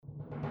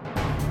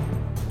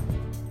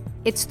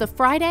It's the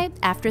Friday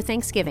after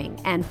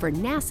Thanksgiving, and for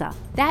NASA,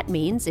 that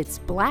means it's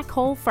Black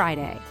Hole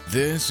Friday.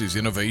 This is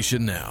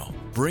Innovation Now,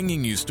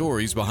 bringing you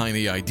stories behind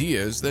the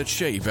ideas that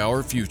shape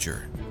our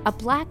future. A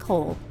black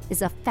hole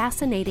is a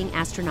fascinating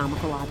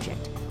astronomical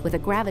object with a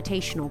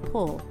gravitational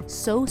pull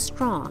so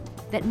strong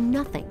that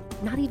nothing,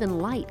 not even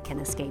light, can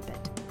escape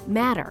it.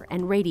 Matter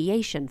and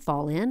radiation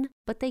fall in,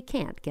 but they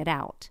can't get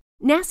out.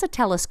 NASA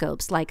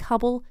telescopes like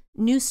Hubble,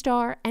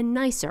 NuSTAR, and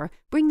NICER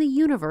bring the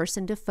universe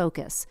into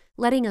focus,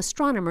 letting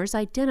astronomers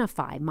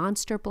identify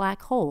monster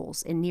black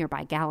holes in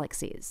nearby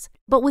galaxies.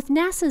 But with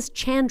NASA's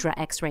Chandra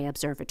X-ray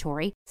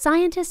Observatory,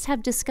 scientists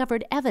have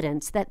discovered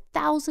evidence that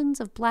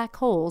thousands of black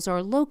holes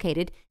are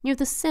located near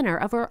the center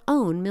of our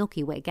own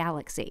Milky Way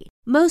galaxy.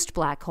 Most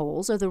black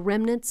holes are the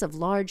remnants of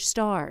large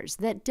stars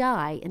that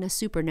die in a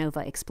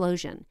supernova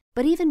explosion.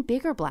 But even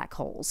bigger black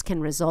holes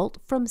can result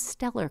from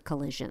stellar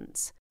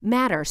collisions.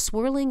 Matter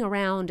swirling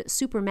around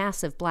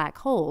supermassive black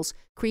holes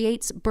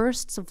creates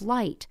bursts of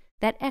light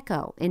that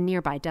echo in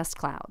nearby dust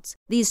clouds.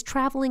 These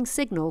traveling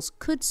signals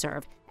could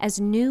serve as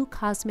new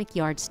cosmic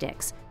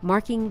yardsticks,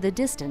 marking the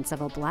distance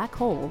of a black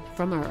hole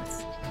from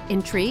Earth.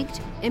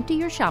 Intrigued? Empty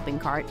your shopping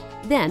cart,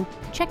 then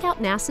check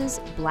out NASA's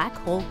Black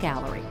Hole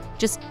Gallery.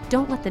 Just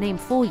don't let the name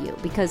fool you,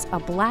 because a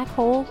black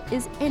hole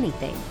is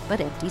anything but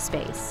empty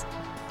space.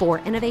 For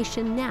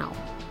Innovation Now,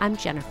 I'm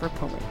Jennifer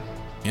Pulley.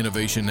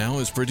 Innovation Now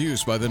is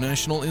produced by the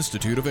National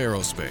Institute of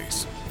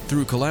Aerospace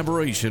through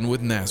collaboration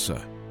with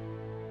NASA.